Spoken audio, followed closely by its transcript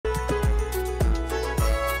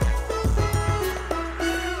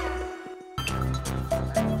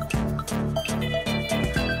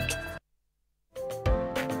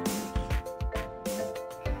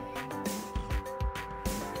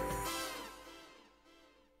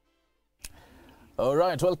All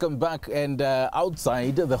right, welcome back. And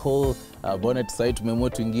outside the whole bonnet site, tumeamua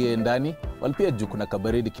tuingie ndani. Well, pia juu kuna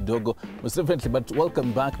kabaridi kidogo. Most definitely, but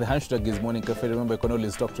welcome back. The hashtag is Morning Cafe. Remember, you can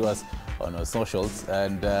always talk to us on our socials.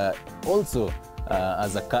 And also,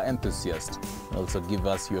 as a car enthusiast, also give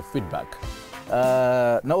us your feedback.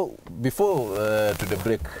 Now, before to the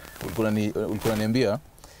break, ulikuwa niambia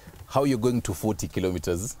how you're going to 40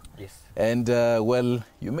 kilometers. Yes. And, well,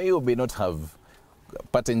 you may or may not have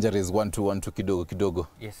part injuries, one to kidogo.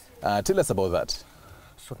 Yes. Tell us about that.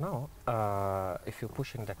 So now, if you're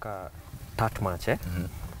pushing the car that much,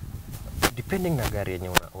 depending na gari yenye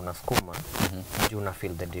unasukuma, you una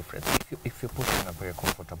feel the difference. If you're pushing a very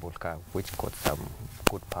comfortable car, which got some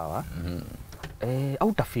good power,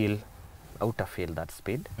 outa feel that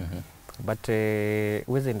speed. But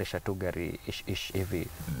wezi endesha tu gari ish hivi,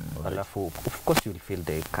 alafu of course you'll feel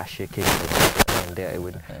the car shaking and there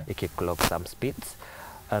when it can clock some speeds.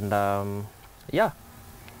 And yeah,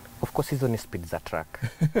 of course hizo ni speed za track,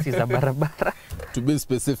 si za barabara. To be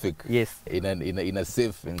specific, yes, in a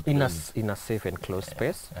safe and in a safe and closed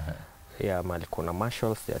space. Yeah, mali kuna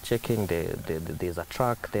marshals, they are checking. There's a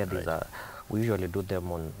track there. Right. We usually do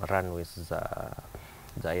them on runways.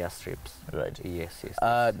 The airstrips. Right. Yes, yes.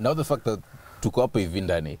 Now the fact that tuko hapo hivi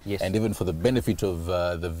ndani, yes, and even for the benefit of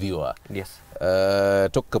the viewer. Yes.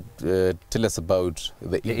 Tell us about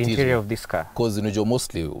the interior of this car. Because unajua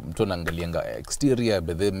mostly mtu anaangalianga exterior,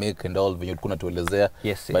 but they make and all venye kuna tuelezea.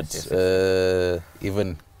 Yes, but yes,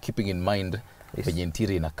 even keeping in mind venye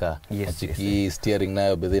interior inakaa. Yes, yes. Steering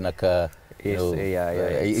nayo but inakaa. Yes,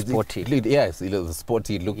 yeah. Sporty. Yes, the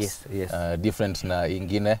sporty looks. Yes, yes. Different na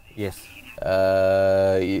ingine. Yes.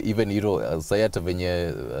 Even sayata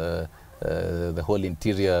venye the whole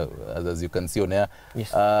interior, as you can see on here.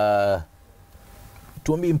 Yes.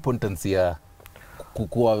 Tuambie importance ya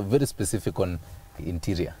kukuwa very specific on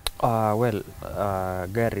interior. Well,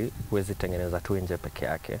 gari huwezi tengeneza tu nje peke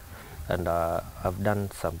yake, and I've done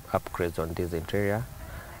some upgrades on this interior.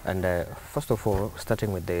 And first of all,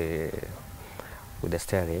 starting with the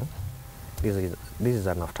steering, this is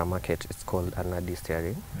an aftermarket. It's called an AD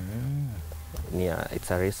steering. Yeah,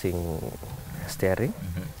 it's a racing steering.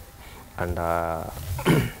 And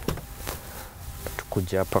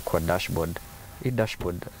tukuja hapa kwa dashboard. Hii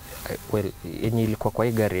dashboard, well, yenye ilikuwa kwa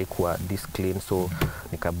hii gari ikuwa this clean, so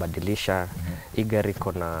nikabadilisha. Hii gari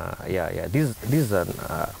kona, this is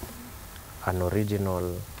an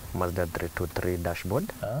original Mazda 323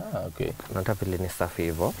 dashboard. Okay. Nata vile ni safi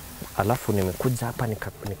hivyo. Alafu nimekuja hapa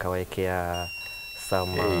nikawekea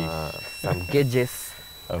some gauges.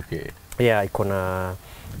 Okay. Yeah, ikona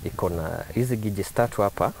hizi gauges tatu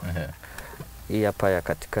hapa. Hii hapa ya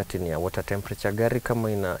katikati ni ya water temperature. Gari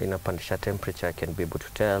kama inapandisha temperature, I can be able to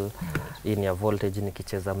tell. Hii ni ya voltage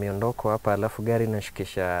nikicheza miondoko hapa, alafu gari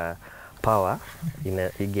inashukisha power,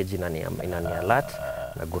 hii gauge inani alert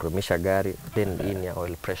na gurumisha gari. Then hii ni ya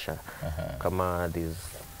oil pressure. Kama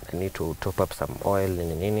I need to top up some oil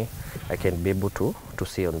nini, I can be able to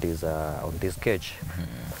see on this gauge.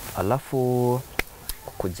 Alafu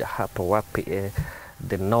kuja hapo wapi,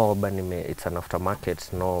 the knob, it's an aftermarket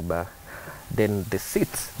knob. Then the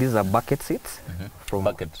seats, these are bucket seats. From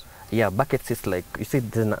bucket. Yeah, bucket seats, like you see,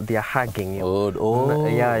 they are hugging you. Oh.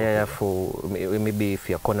 Yeah. For maybe if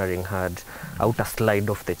you're cornering hard, out a slide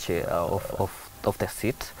off the chair, of the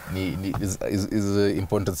seat. Is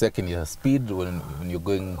importance yake ni speed when you're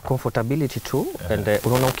going. Comfortability too, and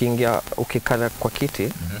unaona ukiingia ukikala kwa kiti,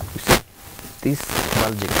 you see this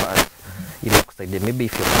bulging part. Kusaidia maybe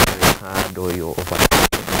if you're cornering hard or you're over,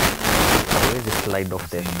 always slide off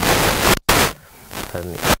the.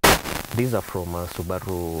 And these are from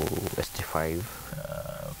Subaru SG5.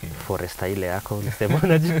 Okay. Forester ile yako unasema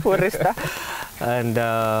unaji Forester. And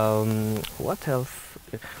what else?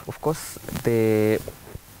 Of course,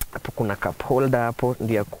 hapo kuna cup holder hapo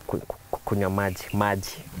ndio kunywa maji.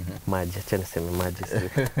 Acha niseme maji.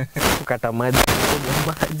 Kukata maji, kunywa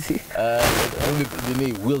maji.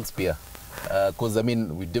 Ni wheels pia. Because I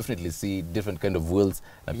mean, we definitely see different kind of wheels.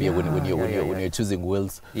 When you're choosing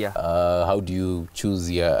wheels, how do you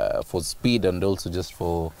choose for speed and also just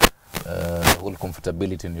for whole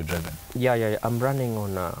comfortability in your driving? Yeah. I'm running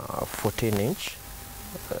on 14-inch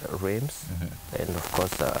rims, and of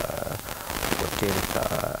course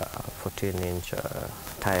 14-inch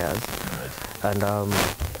tires. Right. And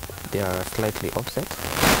they are slightly offset,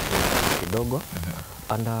 kidogo.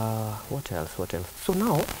 And what else? So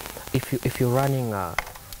now, if you're running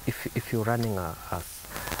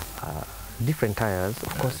different tires,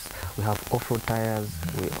 of course we have off-road tires,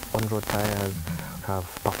 we on-road tires, we have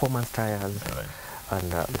performance tires,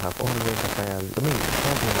 and we have all-weather tires. I mean,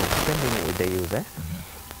 depending with the user.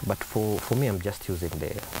 But for me, I'm just using the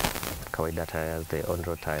kawaida tires, the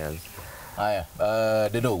on-road tires.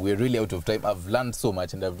 Deno, we're really out of time. I've learned so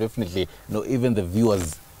much, and I've definitely, even the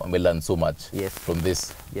viewers may learn so much from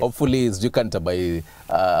this. Yes. Hopefully, you can't buy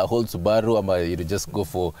a whole Subaru, or you just go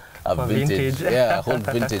for a vintage. Yeah, a whole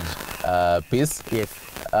vintage piece. Yes.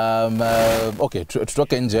 Okay,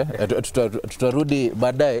 tutoke nje. Tutarudi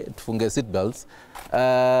baadaye tufunge seatbelts.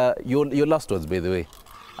 Your last words, by the way,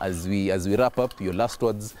 as we wrap up, your last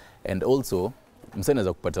words, and also msanii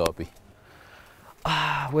za kupata wapi?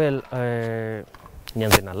 Well,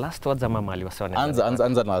 nianze na last words ama mali wasewa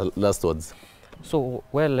anza na last words. So,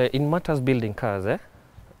 well, in matters building cars,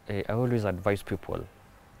 I always advise people,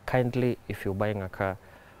 kindly, if you're buying a car,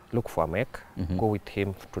 look for a mech, go with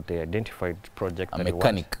him to the identified project. A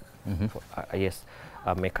mechanic. Yes,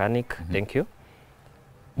 a mechanic, thank you.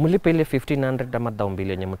 Mulipe ile 1500 ama down bill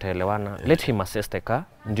yenye mtaelewana. Let him assess the car,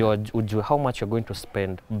 ndio ujue how much you're going to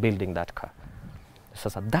spend building that car. So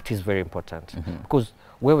that is very important, because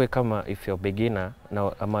wewe kama if you're beginner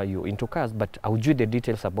now ama you into cars but aujui the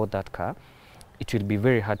details about that car, it will be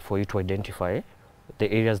very hard for you to identify the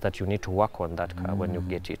areas that you need to work on that car when you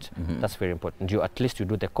get it. That's very important. At least you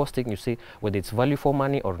do the costing, you see whether it's value for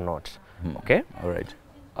money or not. Okay? All right.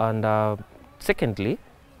 And secondly,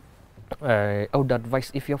 I would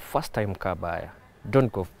advise, if you're first time car buyer,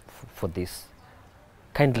 don't go for this.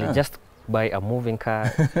 Kindly just buy a moving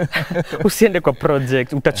car. Usiende kwa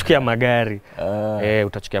project, utachukia magari.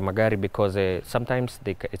 Utachukia magari because sometimes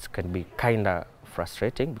it can be kinda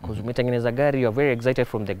frustrating because umetengeneza gari, you're very excited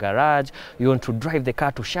from the garage, you want to drive the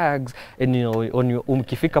car to Shags, and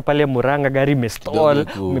umkifika pale Muranga gari imestall,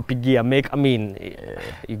 umepigia make, I mean,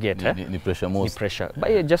 you get ni pressure most. Ni pressure.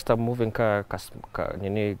 But just a moving car,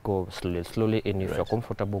 go slowly, and if you're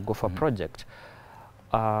comfortable, go for a project.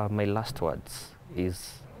 My last words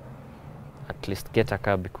is, at least get a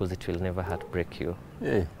car because it will never heartbreak you.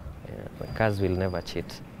 Cars will never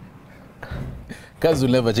cheat. Cars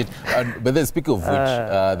will never cheat. But then, speaking of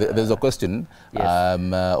which, there's a question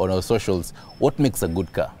on our socials. What makes a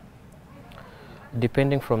good car?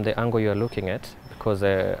 Depending from the angle you're looking at, because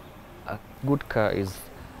a good car is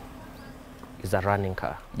a running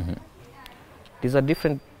car. There's a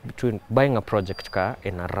difference between buying a project car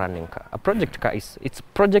and a running car. A project car is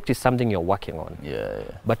something you're working on.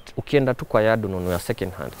 But ukienda tu kwa yard ununua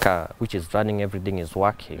second hand car which is running, everything is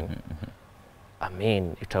working. I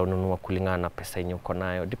mean, utanunua kulingana na pesa yenye uko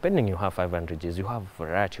nayo. Depending you have 500 Gs, you have a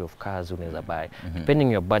variety of cars unaweza buy.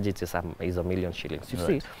 Depending your budget is a million shillings. You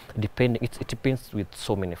see, it depends with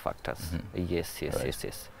so many factors. Yes.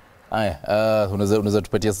 Aya, unaweza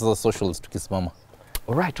tupatia sasa socials tukisimama.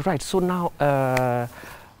 Right. So now,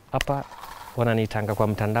 hapa wananitanga kwa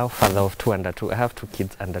mtandao father of 2 under 2. I have 2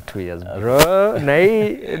 kids under 2 years, bro.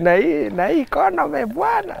 na hii kono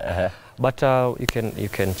bwana. But you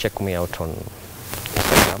can check me out on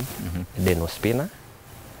Instagram, Deno Spina,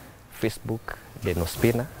 Facebook, Deno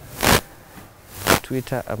Spina,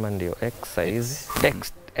 Twitter ama ndio X size,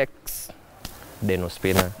 X Deno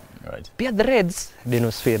Spina. Right. Pia the Reds,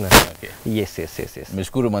 Deno Spina. Okay. Yes.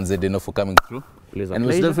 Meshukuru manze Deno for coming through. And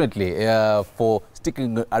most definitely for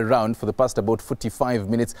sticking around for the past about 45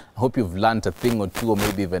 minutes. I hope you've learned a thing or two or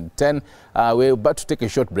maybe even 10. We're about to take a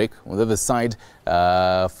short break. On the other side,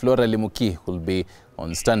 Flora Limuki will be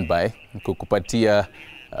on standby. Kukupatia.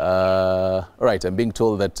 All right, I'm being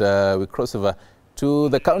told that we cross over to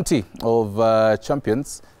the county of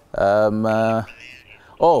champions.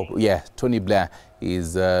 Oh, yeah, Tony Blair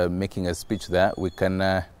is making a speech there. We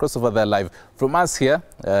can cross over there live. From us here,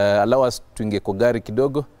 allow us to inge kwa gari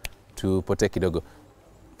kidogo, tupote kidogo.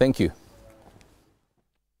 Thank you.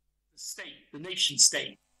 The state, the nation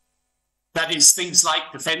state. That is things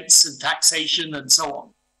like defense and taxation and so on.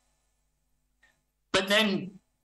 But then